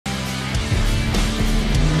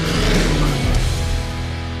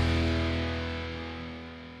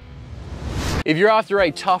If you're after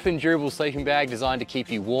a tough and durable sleeping bag designed to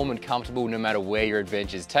keep you warm and comfortable no matter where your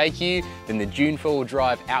adventures take you, then the Dune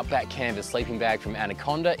 4WD Outback Canvas Sleeping Bag from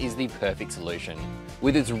Anaconda is the perfect solution.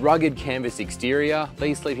 With its rugged canvas exterior,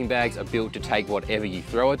 these sleeping bags are built to take whatever you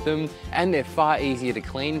throw at them, and they're far easier to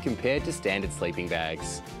clean compared to standard sleeping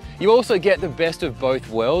bags. You also get the best of both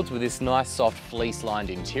worlds with this nice soft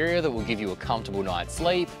fleece-lined interior that will give you a comfortable night's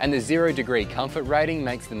sleep, and the 0-degree comfort rating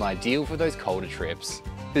makes them ideal for those colder trips.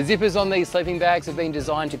 The zippers on these sleeping bags have been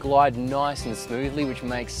designed to glide nice and smoothly, which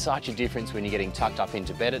makes such a difference when you're getting tucked up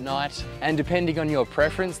into bed at night. And depending on your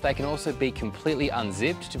preference, they can also be completely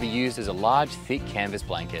unzipped to be used as a large, thick canvas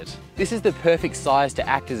blanket. This is the perfect size to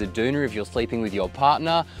act as a doona if you're sleeping with your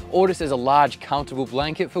partner, or just as a large, comfortable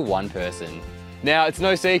blanket for one person. Now, it's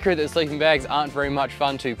no secret that sleeping bags aren't very much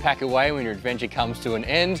fun to pack away when your adventure comes to an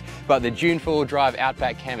end, but the Dune 4WD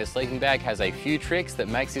Outback Canvas Sleeping Bag has a few tricks that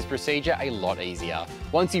makes this procedure a lot easier.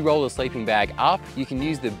 Once you roll the sleeping bag up, you can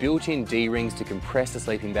use the built-in D-rings to compress the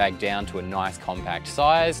sleeping bag down to a nice compact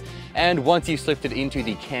size, and once you've slipped it into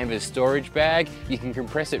the canvas storage bag, you can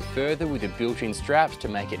compress it further with the built-in straps to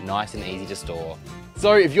make it nice and easy to store.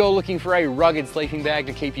 So if you're looking for a rugged sleeping bag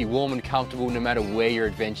to keep you warm and comfortable no matter where your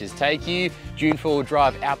adventures take you, Dune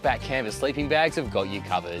 4WD Outback Canvas Sleeping Bags have got you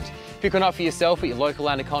covered. Pick one up for yourself at your local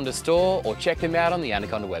Anaconda store or check them out on the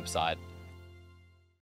Anaconda website.